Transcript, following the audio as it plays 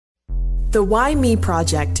The Why Me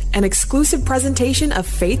Project, an exclusive presentation of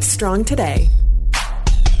Faith Strong Today.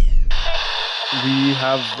 We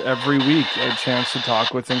have every week a chance to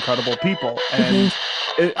talk with incredible people. And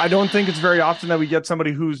I don't think it's very often that we get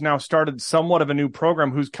somebody who's now started somewhat of a new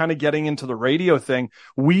program who's kind of getting into the radio thing.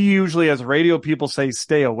 We usually, as radio people, say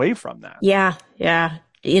stay away from that. Yeah.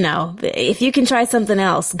 You know, if you can try something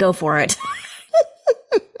else, go for it.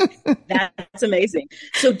 That's amazing.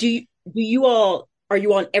 So are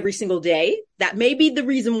you on every single day? That may be the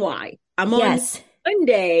reason why. I'm on one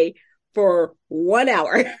day for 1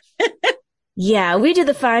 hour. Yeah, we do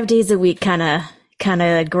the 5 days a week kind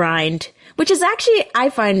of grind, which is actually, I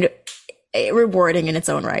find, rewarding in its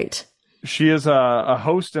own right. She is a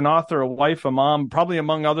host, an author, a wife, a mom, probably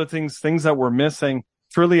among other things that we're missing.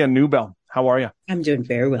 Trillia Newbell, how are you? I'm doing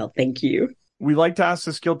very well, thank you. We like to ask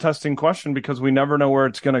the skill testing question because we never know where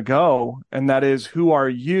it's going to go, and that is, who are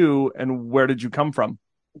you and where did you come from?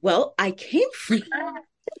 Well, I came from...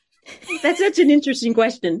 That's such an interesting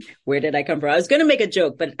question. Where did I come from? I was going to make a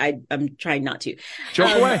joke, but I'm trying not to.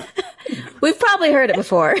 Joke away. We've probably heard it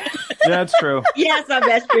before. Yeah, that's true. Yes, I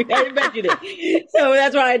bet you did. So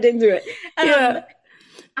that's why I didn't do it.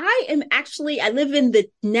 I live in the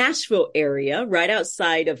Nashville area, right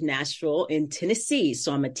outside of Nashville in Tennessee.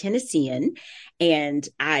 So I'm a Tennessean, and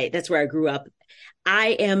that's where I grew up.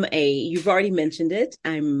 You've already mentioned it,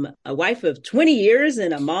 I'm a wife of 20 years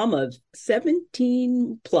and a mom of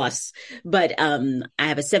 17 plus, but I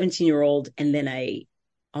have a 17-year-old and then a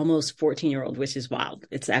almost 14-year-old, which is wild.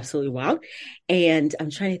 It's absolutely wild. And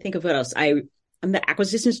I'm trying to think of what else. I'm the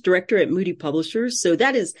acquisitions director at Moody Publishers. So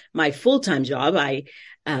that is my full-time job. I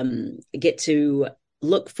get to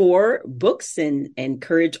look for books and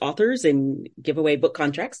encourage authors and give away book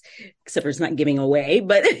contracts, except for it's not giving away,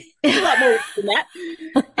 but a lot more than that.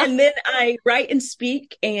 And then I write and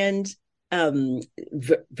speak, and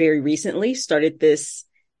very recently started this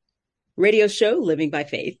radio show, Living by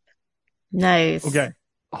Faith. Nice. Okay.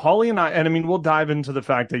 Holly and I mean, we'll dive into the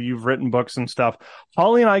fact that you've written books and stuff.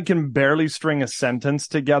 Holly and I can barely string a sentence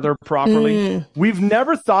together properly. We've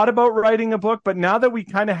never thought about writing a book, but now that we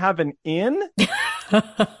kind of have an in.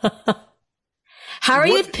 How are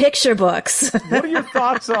you with picture books? What are your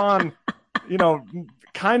thoughts on,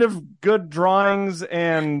 kind of good drawings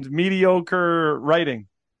and mediocre writing?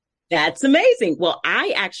 That's amazing. Well,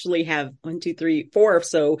 I actually have 1, 2, 3, 4 or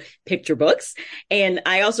so picture books, and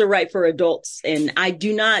I also write for adults, and I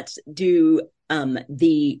do not do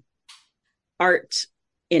the art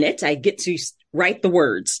in it. I get to write the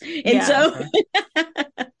words. And so,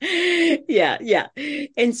 yeah.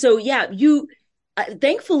 And so, you,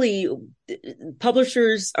 thankfully,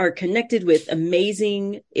 publishers are connected with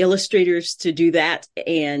amazing illustrators to do that.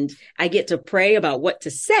 And I get to pray about what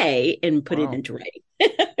to say and put it into writing.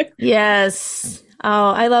 Yes. Oh,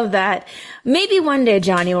 I love that. Maybe one day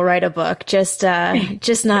Johnny will write a book, just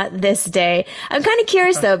not this day. I'm kind of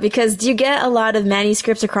curious though, because do you get a lot of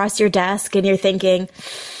manuscripts across your desk and you're thinking,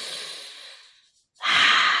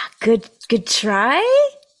 good try?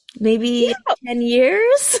 Maybe 10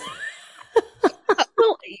 years?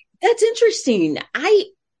 Well, that's interesting. I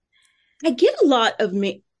get a lot of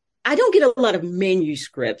I don't get a lot of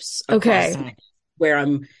manuscripts. Okay. Where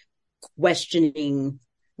I'm questioning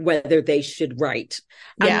whether they should write.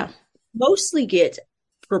 Yeah. I mostly get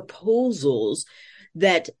proposals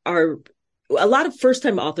that are, a lot of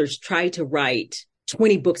first-time authors try to write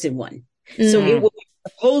 20 books in one. So it will be a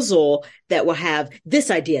proposal that will have this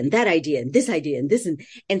idea and that idea and this idea and this.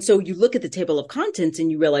 And so you look at the table of contents and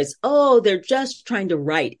you realize, they're just trying to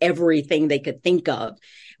write everything they could think of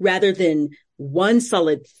rather than one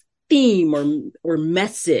solid theme or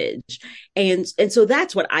message. And so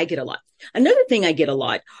that's what I get a lot. Another thing I get a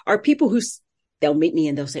lot are people who they'll meet me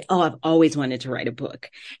and they'll say, I've always wanted to write a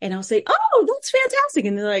book. And I'll say, that's fantastic.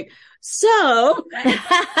 And they're like, so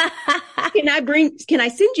can I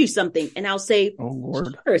send you something? And I'll say,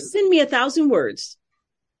 Lord. Sure, send me 1,000 words.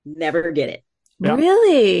 Never get it. Yep.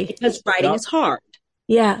 Really? Because writing is hard.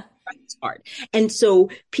 Yeah. It's hard. And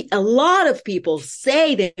so a lot of people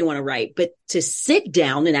say they want to write, but to sit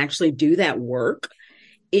down and actually do that work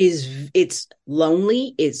it's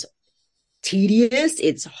lonely, it's tedious,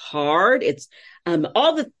 it's hard, it's think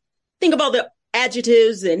of all the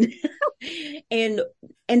adjectives and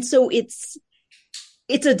so it's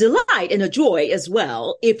a delight and a joy as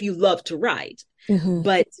well if you love to write.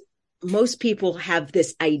 But most people have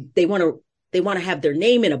this, they want to have their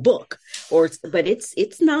name in a book, but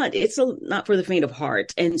it's not for the faint of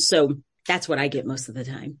heart. And so that's what I get most of the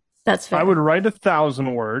time. That's fair. I would write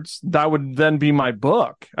 1,000 words. That would then be my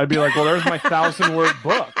book. I'd be like, well, there's my 1,000-word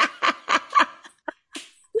book.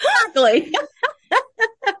 Exactly.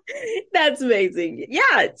 That's amazing.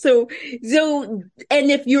 Yeah. So,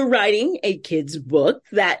 and if you're writing a kid's book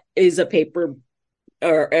that is a paper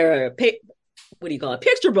or what do you call it?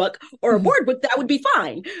 Picture book or a board book, that would be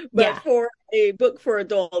fine. But for a book for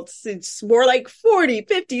adults, it's more like 40,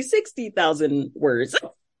 50, 60,000 words.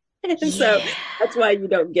 And so that's why you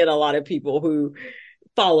don't get a lot of people who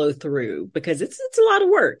follow through, because it's a lot of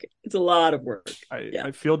work. It's a lot of work.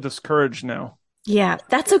 I feel discouraged now. Yeah,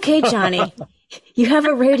 that's okay, Johnny. You have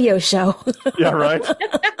a radio show. Yeah, right.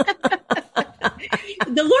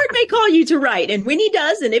 The Lord may call you to write, and when he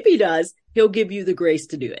does, and if he does, he'll give you the grace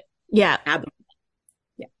to do it. Yeah.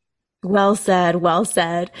 Yeah. Well said. Well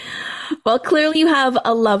said. Well, clearly you have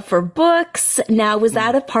a love for books. Now, was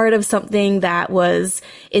that a part of something that was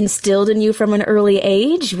instilled in you from an early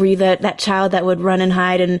age? Were you that child that would run and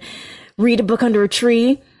hide and read a book under a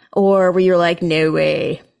tree? Or were you like, no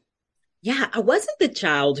way? Yeah, I wasn't the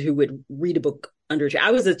child who would read a book under a tree.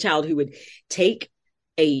 I was a child who would take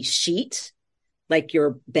a sheet, like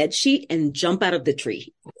your bed sheet, and jump out of the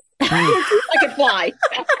tree. I could fly.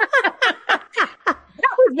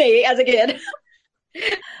 That was me as a kid.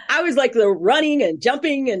 I was like the running and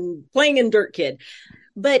jumping and playing in dirt kid.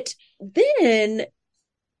 But then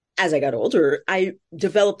as I got older, I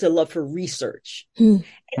developed a love for research. And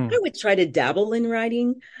I would try to dabble in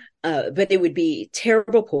writing, but it would be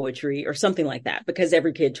terrible poetry or something like that, because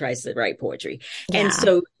every kid tries to write poetry. Yeah. And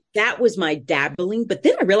so that was my dabbling. But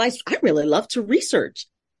then I realized I really love to research.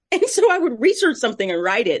 And so I would research something and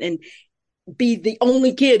write it and be the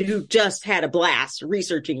only kid who just had a blast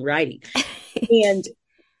researching writing. And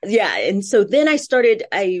yeah. And so then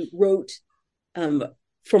I wrote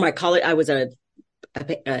for my college. I was a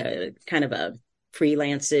kind of a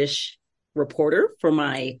freelance-ish reporter for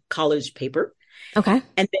my college paper. Okay.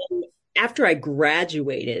 And then after I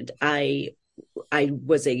graduated, I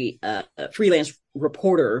was a freelance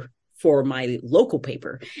reporter for my local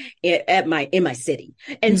paper in my city.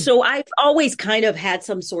 And so I've always kind of had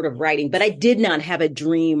some sort of writing, but I did not have a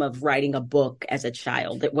dream of writing a book as a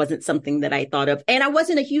child. It wasn't something that I thought of. And I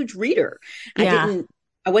wasn't a huge reader. I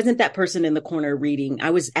wasn't that person in the corner reading. I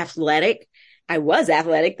was athletic.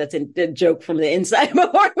 That's a joke from the inside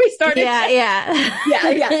before we started. Yeah.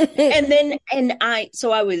 And I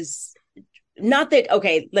was not that,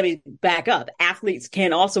 okay, let me back up. Athletes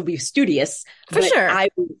can also be studious. For sure.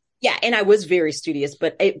 And I was very studious,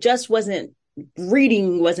 but it just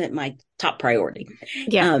reading wasn't my top priority.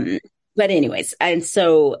 Yeah. But anyways, and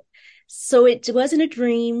so it wasn't a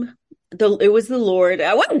dream. It was the Lord.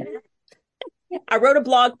 I wrote a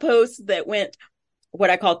blog post that went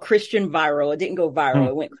what I call Christian viral. It didn't go viral.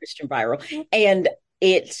 It went Christian viral. And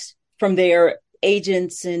from there,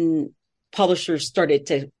 agents and publishers started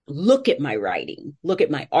to look at my writing, look at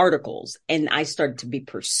my articles, and I started to be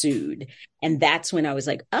pursued. And that's when I was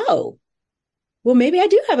like, oh, well, maybe I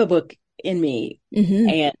do have a book in me.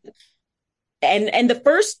 And the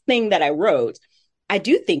first thing that I wrote, I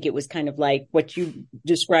do think it was kind of like what you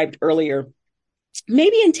described earlier,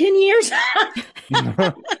 maybe in 10 years.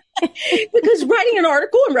 Because writing an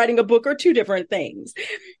article and writing a book are two different things.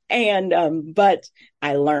 And, but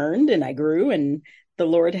I learned and I grew and the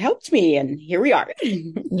Lord helped me and here we are.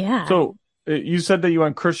 Yeah. So you said that you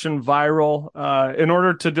went Christian viral. In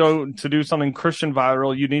order to do something Christian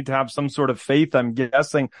viral, you need to have some sort of faith, I'm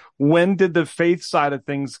guessing. When did the faith side of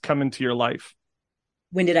things come into your life?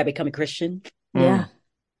 When did I become a Christian? Yeah.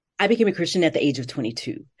 I became a Christian at the age of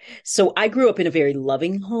 22. So I grew up in a very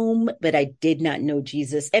loving home, but I did not know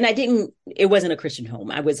Jesus. And it wasn't a Christian home.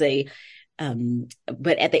 I was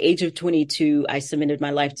but at the age of 22, I submitted my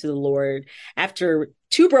life to the Lord after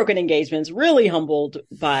 2 broken engagements, really humbled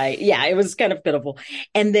it was kind of pitiful.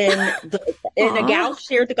 And then a gal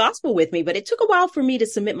shared the gospel with me, but it took a while for me to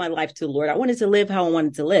submit my life to the Lord. I wanted to live how I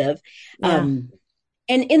wanted to live. Yeah.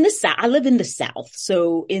 And in the South, I live in the South.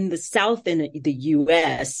 So in the South in the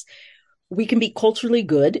U.S., we can be culturally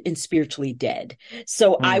good and spiritually dead.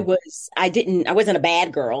 So I wasn't a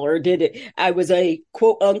bad girl I was a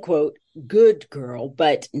quote unquote good girl,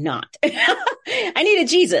 but not. I needed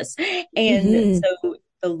Jesus. And so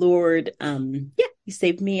the Lord, he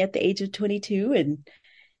saved me at the age of 22 and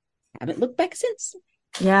haven't looked back since.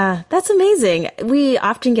 Yeah, that's amazing. We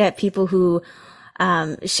often get people who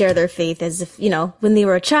share their faith as if, when they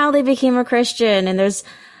were a child, they became a Christian. And there's,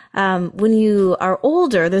 when you are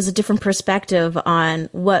older, there's a different perspective on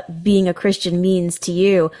what being a Christian means to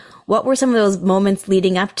you. What were some of those moments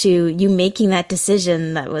leading up to you making that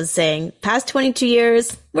decision that was saying, past 22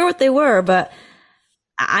 years, we're what they were, but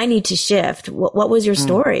I need to shift? What was your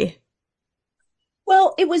story?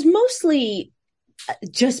 Well, it was mostly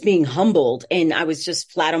just being humbled. And I was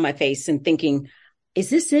just flat on my face and thinking, is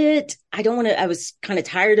this it? I was kind of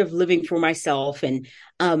tired of living for myself. And,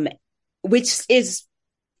 which is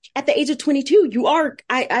at the age of 22,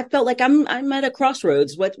 I felt like I'm at a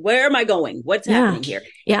crossroads. Where am I going? What's happening here?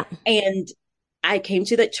 Yeah. And I came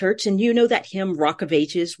to that church, and that hymn, Rock of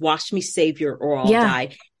Ages, wash me, Savior, or I'll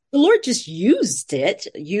die. The Lord just used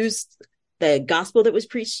the gospel that was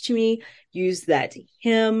preached to me, used that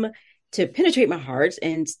hymn to penetrate my heart.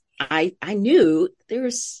 And I knew there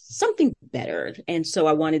was something better. And so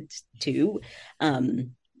I wanted to,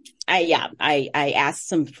 I asked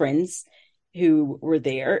some friends who were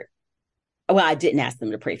there. Well, I didn't ask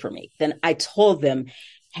them to pray for me. Then I told them,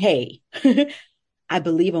 hey, I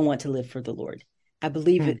believe I want to live for the Lord. I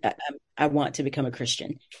believe I want to become a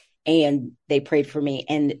Christian. And they prayed for me,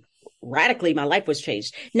 and radically my life was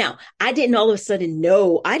changed. Now, I didn't all of a sudden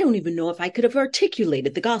know, I don't even know if I could have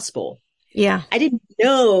articulated the gospel. Yeah. I didn't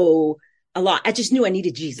know a lot. I just knew I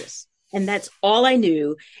needed Jesus. And that's all I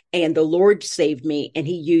knew. And the Lord saved me, and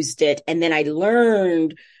he used it. And then I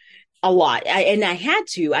learned a lot.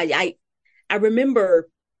 I remember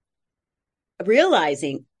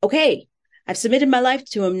realizing, okay, I've submitted my life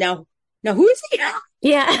to him. Now who is he?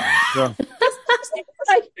 Yeah.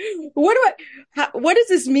 Like, what does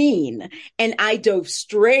this mean? And I dove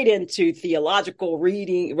straight into theological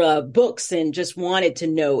reading, books, and just wanted to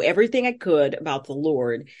know everything I could about the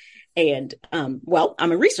Lord. And, I'm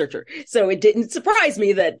a researcher, so it didn't surprise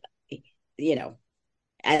me that,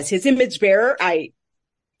 as his image bearer, I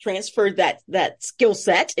transferred that skill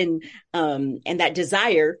set and that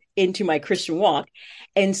desire into my Christian walk.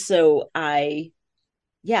 And so I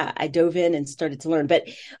dove in and started to learn, but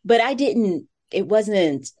there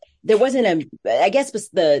wasn't I guess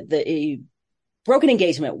the broken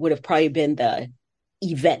engagement would have probably been the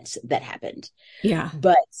event that happened. Yeah.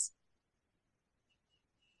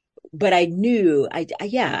 But I knew, I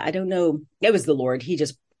don't know. It was the Lord. He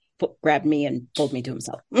just grabbed me and pulled me to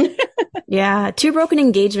himself. Yeah. 2 broken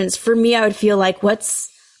engagements. For me, I would feel like, what's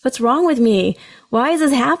wrong with me? Why is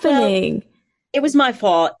this happening? Well, it was my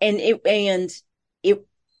fault. And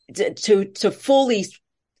to fully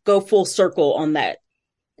go full circle on that,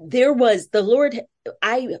 there was the Lord.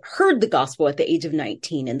 I heard the gospel at the age of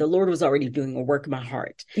 19, and the Lord was already doing a work in my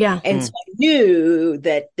heart. Yeah. And so I knew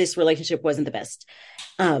that this relationship wasn't the best.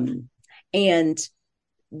 And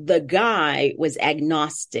the guy was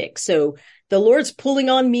agnostic. So the Lord's pulling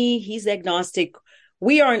on me. He's agnostic.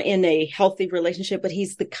 We aren't in a healthy relationship, but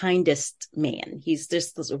he's the kindest man. He's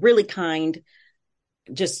just really kind.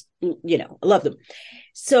 Just, I love them.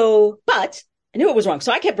 So, but I knew it was wrong.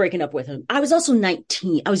 So I kept breaking up with him. I was also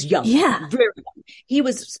 19. I was young. Yeah. Very young. He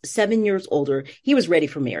was 7 years older. He was ready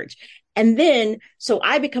for marriage. And then, so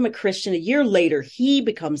I become a Christian. A year later, he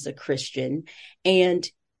becomes a Christian, and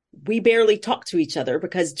we barely talked to each other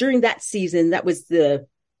because during that season, that was the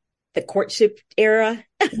courtship era.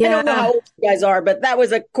 Yeah. I don't know how old you guys are, but that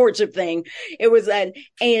was a courtship thing. It was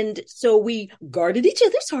and so we guarded each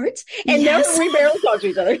other's hearts, and now we barely talked to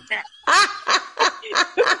each other.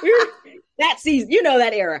 That season,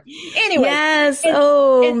 that era. Anyway. Yes.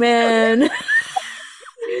 And, man.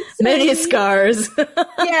 Many scars.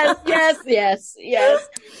 Yes.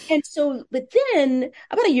 And so, but then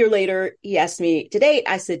about a year later, he asked me to date.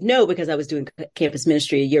 I said no, because I was doing campus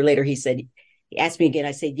ministry. A year later, he asked me again.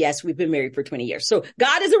 I said, yes, we've been married for 20 years. So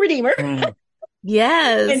God is a redeemer.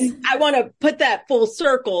 Yes. And I want to put that full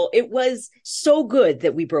circle. It was so good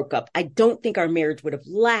that we broke up. I don't think our marriage would have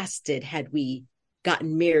lasted had we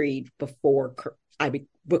gotten married before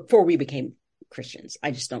we became Christians.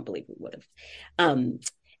 I just don't believe we would have.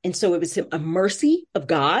 And so it was a mercy of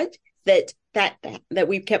God that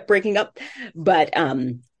we kept breaking up. But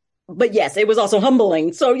yes, it was also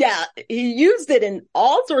humbling. So yeah, he used it in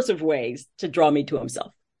all sorts of ways to draw me to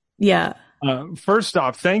himself. Yeah. First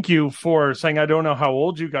off, thank you for saying, I don't know how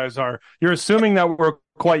old you guys are. You're assuming that we're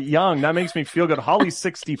quite young. That makes me feel good. Holly's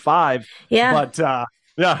 65. Yeah. But I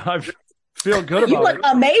feel good about it. You look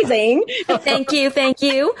amazing. Thank you.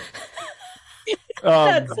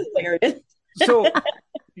 That's hilarious. So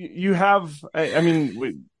you have,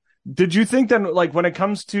 did you think then, like, when it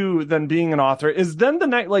comes to then being an author, is then the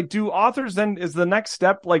next, like, do authors then, is the next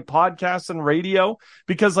step like podcasts and radio?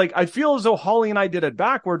 Because like, I feel as though Holly and I did it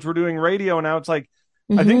backwards. We're doing radio, and now it's like,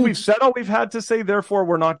 I think we've said all we've had to say, therefore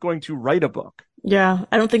we're not going to write a book. Yeah.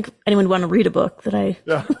 I don't think anyone would want to read a book that I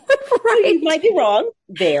Right. You might be wrong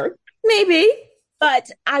there. Maybe. But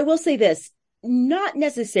I will say this, not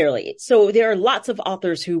necessarily. So there are lots of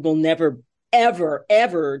authors who will never, ever,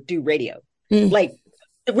 ever do radio. Like,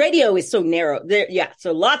 the radio is so narrow.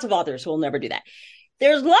 So lots of authors will never do that.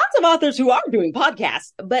 There's lots of authors who are doing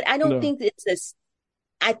podcasts, but I don't think it's this.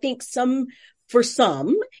 I think some For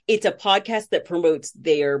some, it's a podcast that promotes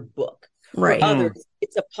their book. Right. For others,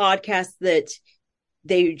 it's a podcast that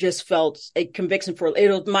they just felt a conviction for.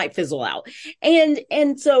 It might fizzle out.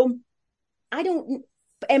 And so I don't,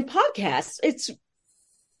 and podcasts,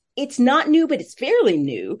 it's not new, but it's fairly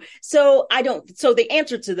new. So the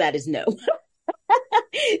answer to that is no.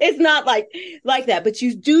 It's not like that, but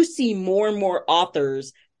you do see more and more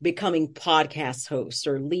authors becoming podcast hosts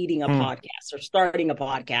or leading a podcast or starting a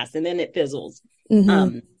podcast, and then it fizzles.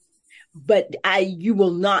 But you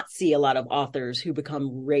will not see a lot of authors who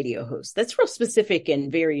become radio hosts. That's real specific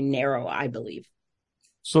and very narrow, I believe.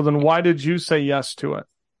 So then why did you say yes to it?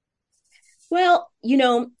 Well,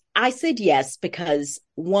 I said yes because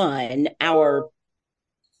one, I'm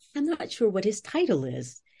not sure what his title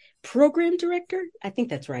is. Program director, I think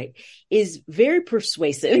that's right, is very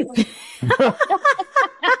persuasive.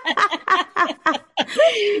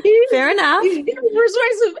 Fair enough. He's very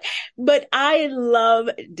persuasive, but I love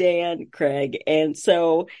Dan Craig. And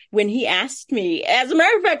so when he asked me, as a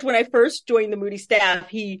matter of fact, when I first joined the Moody staff,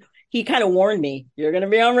 he kind of warned me, you're going to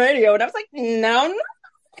be on radio. And I was like, no.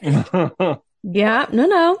 Yeah,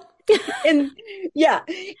 no. And yeah.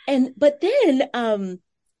 But then,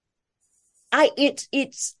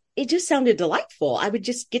 it just sounded delightful. I would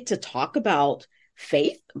just get to talk about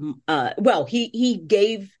faith. He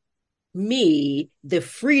gave me the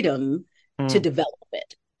freedom to develop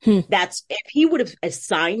it. That's if he would have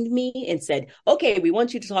assigned me and said, okay, we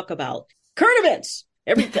want you to talk about current events.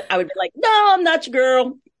 I would be like, no, I'm not your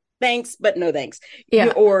girl. Thanks, but no thanks.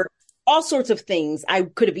 Yeah. Or all sorts of things. I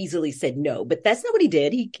could have easily said no, but that's not what he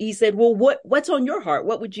did. He said, well, what's on your heart?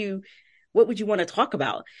 What would you want to talk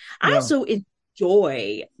about? Yeah. I also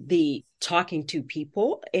enjoy the talking to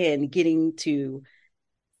people and getting to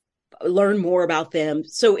learn more about them.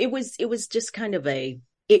 So it was just kind of an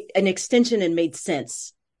extension and made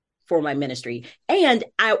sense for my ministry. And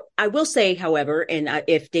I will say, however, and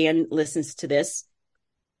if Dan listens to this,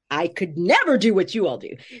 I could never do what you all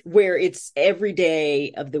do, where it's every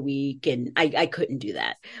day of the week. And I couldn't do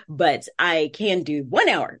that, but I can do 1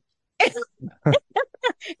 hour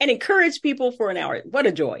and encourage people for an hour. What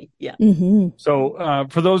a joy. Yeah. Mm-hmm. So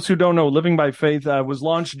for those who don't know, Living by Faith was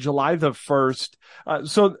launched July the 1st.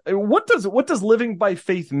 So what does Living by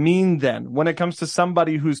Faith mean then when it comes to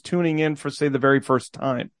somebody who's tuning in for, say, the very first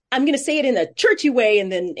time? I'm going to say it in a churchy way,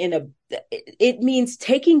 and then it means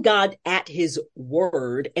taking God at his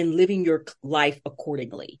word and living your life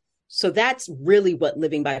accordingly. So that's really what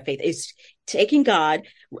living by faith is: taking God,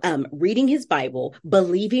 reading his Bible,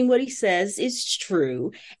 believing what he says is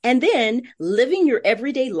true, and then living your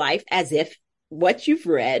everyday life as if what you've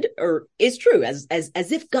read or is true, as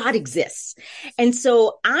if God exists. And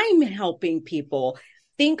so I'm helping people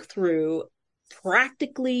think through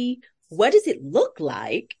practically, what does it look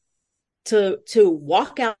like to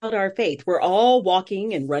walk out our faith? We're all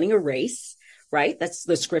walking and running a race, right? That's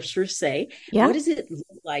the scriptures say. Yeah. What does it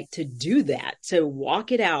look like to do that, to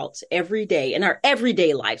walk it out every day in our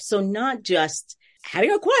everyday life? So not just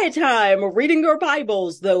having a quiet time or reading your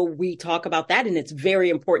Bibles, though we talk about that and it's very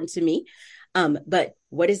important to me. But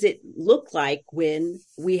what does it look like when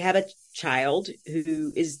we have a child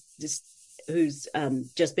who's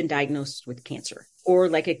just been diagnosed with cancer, or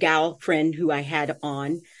like a gal friend who I had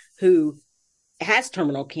on who has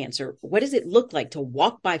terminal cancer? What does it look like to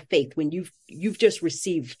walk by faith when you've just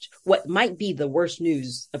received what might be the worst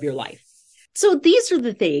news of your life? So these are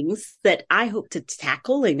the things that I hope to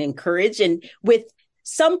tackle and encourage, and with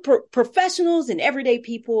some professionals and everyday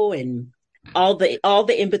people and all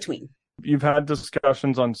the in between. You've had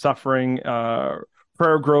discussions on suffering,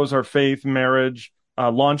 prayer grows our faith, marriage,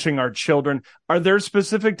 launching our children. Are there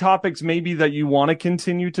specific topics maybe that you want to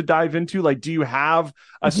continue to dive into? Like, do you have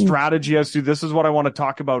a strategy as to this is what I want to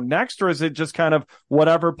talk about next? Or is it just kind of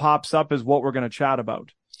whatever pops up is what we're going to chat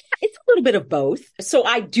about? It's a little bit of both. So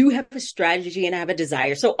I do have a strategy and I have a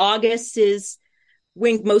desire. So August is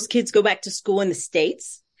when most kids go back to school in the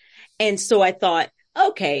States. And so I thought,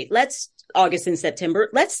 okay, August and September,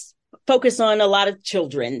 let's focus on a lot of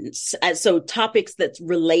children. So topics that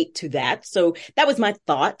relate to that. So that was my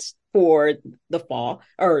thought for the fall,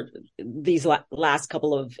 or these last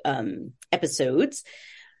couple of episodes.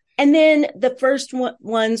 And then the first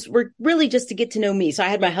ones were really just to get to know me. So I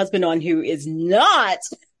had my husband on, who is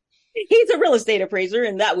he's a real estate appraiser.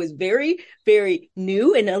 And that was very, very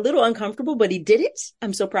new and a little uncomfortable, but he did it.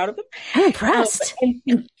 I'm so proud of him. I'm impressed.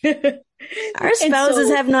 Our spouses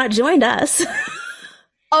have not joined us.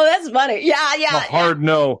 Oh, that's funny. Yeah. A hard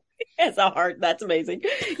no. It's that's amazing.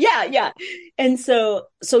 Yeah. And so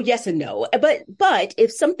yes and no. But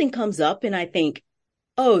if something comes up and I think,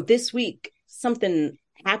 oh, this week something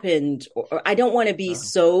happened, or I don't want to be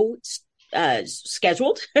so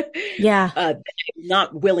scheduled. Yeah. I'm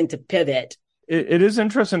not willing to pivot. It is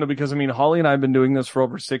interesting though, because I mean, Holly and I have been doing this for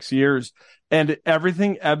over 6 years, and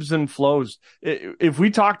everything ebbs and flows. If we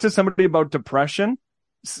talk to somebody about depression,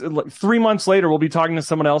 like 3 months later, we'll be talking to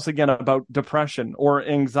someone else again about depression or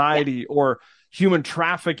anxiety or human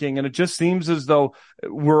trafficking. And it just seems as though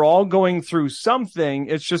we're all going through something.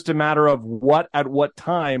 It's just a matter of at what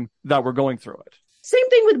time that we're going through it. Same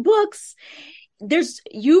thing with books.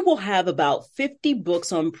 You will have about 50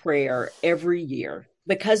 books on prayer every year,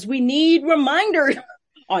 because we need reminders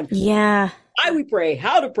on why we pray,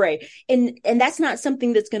 how to pray. And that's not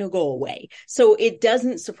something that's going to go away. So it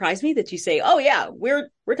doesn't surprise me that you say, oh yeah, we're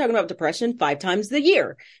talking about depression 5 times a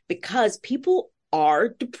year, because people are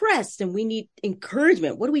depressed and we need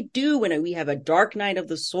encouragement. What do we do when we have a dark night of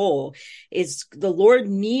the soul? Is the Lord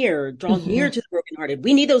near, draw near to the brokenhearted?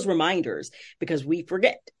 We need those reminders because we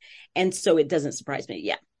forget. And so it doesn't surprise me.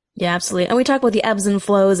 Yeah. Yeah, absolutely. And we talk about the ebbs and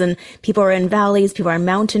flows, and people are in valleys, people are on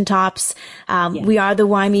mountaintops. We are the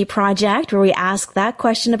Why Me Project, where we ask that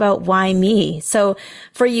question about why me. So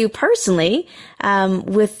for you personally,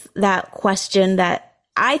 with that question that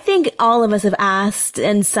I think all of us have asked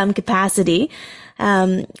in some capacity,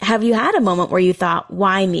 have you had a moment where you thought,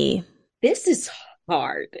 why me? This is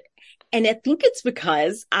hard. And I think it's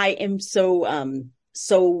because I am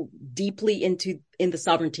so deeply in the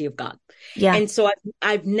sovereignty of God. Yeah. And so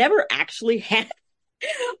I've never actually had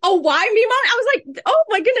a why me moment. I was like, oh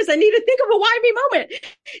my goodness, I need to think of a why me moment.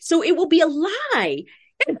 So it will be a lie.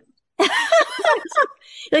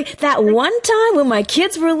 Like that one time when my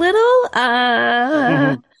kids were little.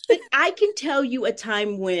 But I can tell you a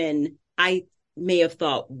time when I may have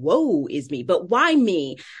thought, woe is me, but why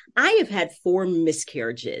me? I have had 4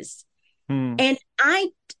 miscarriages. And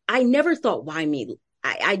I never thought, why me?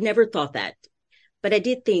 I never thought that, but I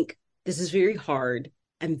did think, this is very hard.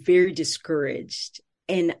 I'm very discouraged,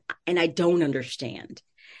 and I don't understand.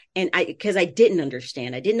 And because I didn't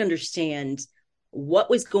understand what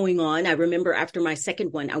was going on. I remember after my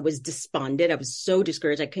second one, I was despondent. I was so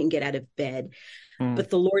discouraged. I couldn't get out of bed, but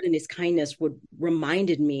the Lord in his kindness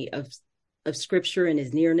reminded me of scripture and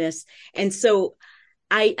his nearness. And so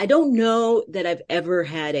I don't know that I've ever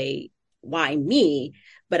had a why me,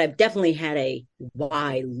 but I've definitely had a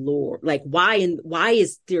why Lord, like why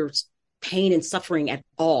is there pain and suffering at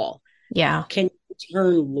all? Yeah. Can you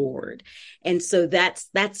turn, Lord? And so that's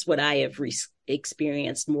what I have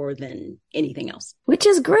experienced more than anything else. Which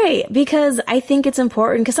is great, because I think it's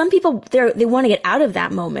important, because some people, they want to get out of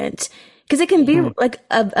that moment, because it can be like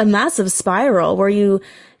a massive spiral where you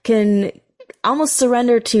can almost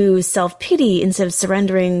surrender to self-pity instead of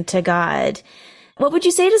surrendering to God. What would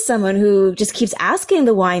you say to someone who just keeps asking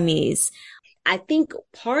the why me's? I think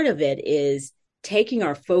part of it is taking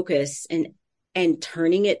our focus and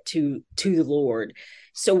turning it to the Lord.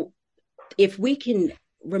 So if we can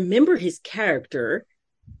remember his character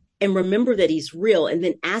and remember that he's real, and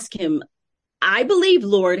then ask him, I believe,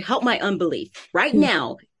 Lord, help my unbelief. Right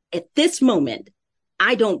now, at this moment,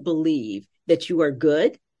 I don't believe that you are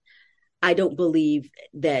good. I don't believe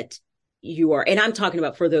that you are, and I'm talking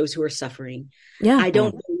about for those who are suffering. Yeah. I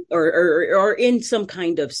don't, or in some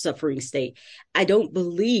kind of suffering state. I don't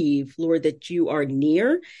believe, Lord, that you are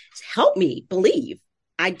near. Help me believe.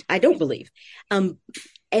 I don't believe.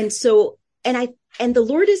 And so, and the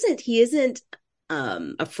Lord isn't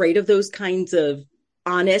afraid of those kinds of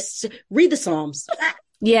honest, read the Psalms.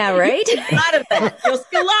 Yeah. Right. A lot of that. You'll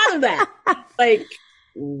see a lot of that. Like,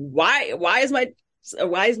 why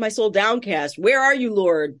is my soul downcast? Where are you,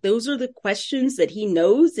 Lord? Those are the questions that he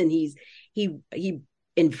knows, and he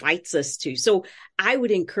invites us to. So I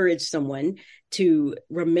would encourage someone to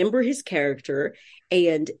remember his character,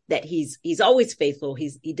 and that he's always faithful.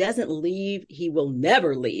 He doesn't leave. He will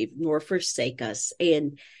never leave nor forsake us.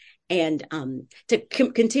 And to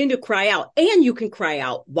continue to cry out, and you can cry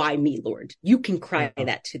out, why me, Lord? You can cry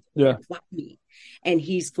that to the Lord, why me? And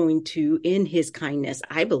he's going to, in his kindness,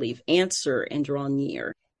 I believe, answer and draw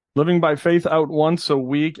near. Living by Faith out once a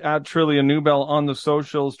week at Trillia Newbell on the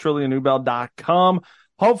socials, trillianewbell.com.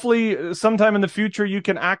 Hopefully, sometime in the future, you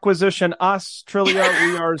can acquisition us,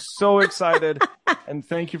 Trillia. We are so excited. And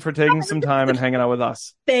thank you for taking some time and hanging out with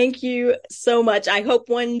us. Thank you so much. I hope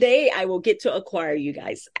one day I will get to acquire you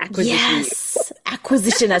guys.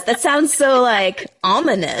 Acquisition us. That sounds so like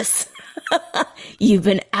ominous. You've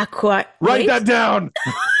been acquired. Write that down.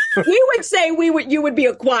 We would say you would be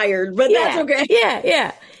acquired, but that's okay.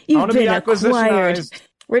 Yeah. You've been acquired.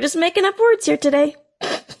 We're just making up words here today.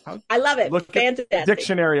 I love it. Look Fantastic. at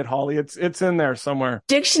dictionary at Holly. It's in there somewhere.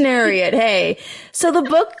 Dictionary it. Hey. So the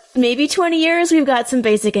book, maybe 20 years, we've got some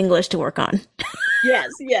basic English to work on.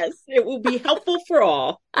 Yes. It will be helpful for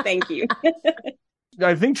all. Thank you.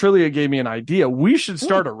 I think Trillia gave me an idea. We should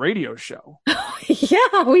start a radio show.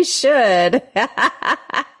 Yeah, we should.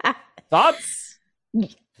 Thoughts?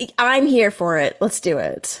 I'm here for it. Let's do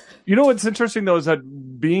it. You know what's interesting though is that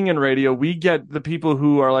being in radio, we get the people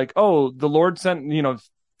who are like, "Oh, the Lord sent,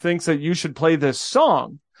 thinks that you should play this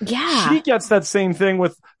song." Yeah. She gets that same thing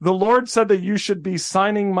with the Lord said that you should be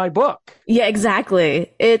signing my book. Yeah,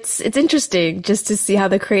 exactly. It's interesting just to see how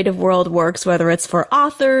the creative world works, whether it's for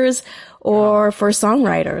authors or for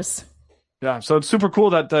songwriters. Yeah, so it's super cool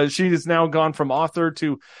that she has now gone from author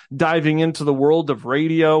to diving into the world of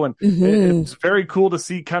radio. And it's very cool to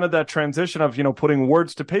see kind of that transition of, putting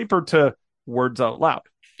words to paper to words out loud.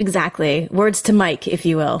 Exactly. Words to mic, if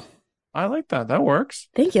you will. I like that. That works.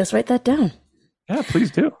 Thank you. Let's write that down. Yeah, please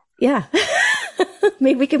do. Yeah.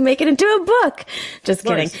 Maybe we can make it into a book. Just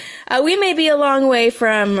kidding. Nice. We may be a long way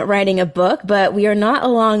from writing a book, but we are not a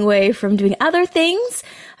long way from doing other things,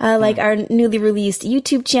 like our newly released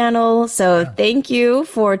YouTube channel. So thank you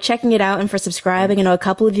for checking it out and for subscribing. I know a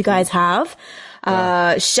couple of you guys have.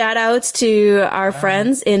 Shout outs to our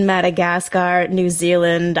friends in Madagascar, New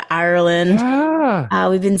Zealand, Ireland.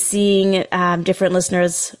 We've been seeing different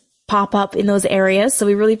listeners pop up in those areas. So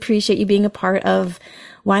we really appreciate you being a part of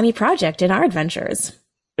Why Project and our adventures.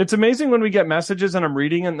 It's amazing when we get messages and I'm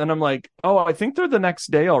reading and then I'm like, oh, I think they're the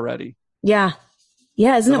next day already. Yeah.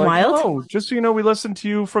 Yeah. Isn't it wild? Oh, just so you know, we listened to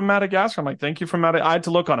you from Madagascar. I'm like, thank you from Madagascar. I had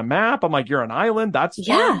to look on a map. I'm like, you're an island. That's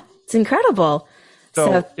fun. It's incredible.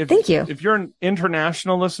 So thank you. If you're an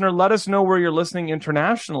international listener, let us know where you're listening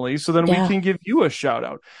internationally so then we can give you a shout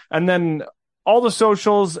out. And then all the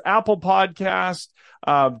socials, Apple Podcast,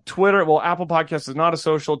 Twitter. Well, Apple Podcast is not a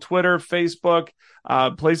social. Twitter, Facebook,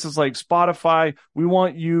 places like Spotify. We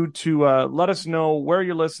want you to let us know where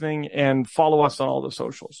you're listening and follow us on all the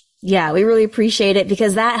socials. Yeah, we really appreciate it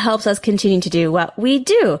because that helps us continue to do what we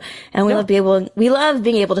do. And we love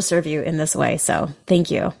being able to serve you in this way. So thank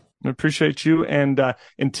you. I appreciate you. And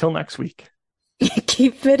until next week.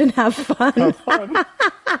 Keep fit and have fun. Have fun.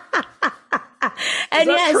 And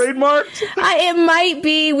is that trademarked? It might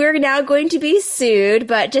be. We're now going to be sued,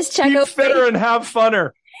 but just check out. Keep fitter and have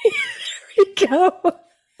funner. There we go.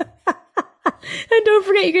 And don't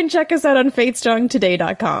forget, you can check us out on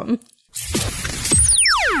faithstrongtoday.com.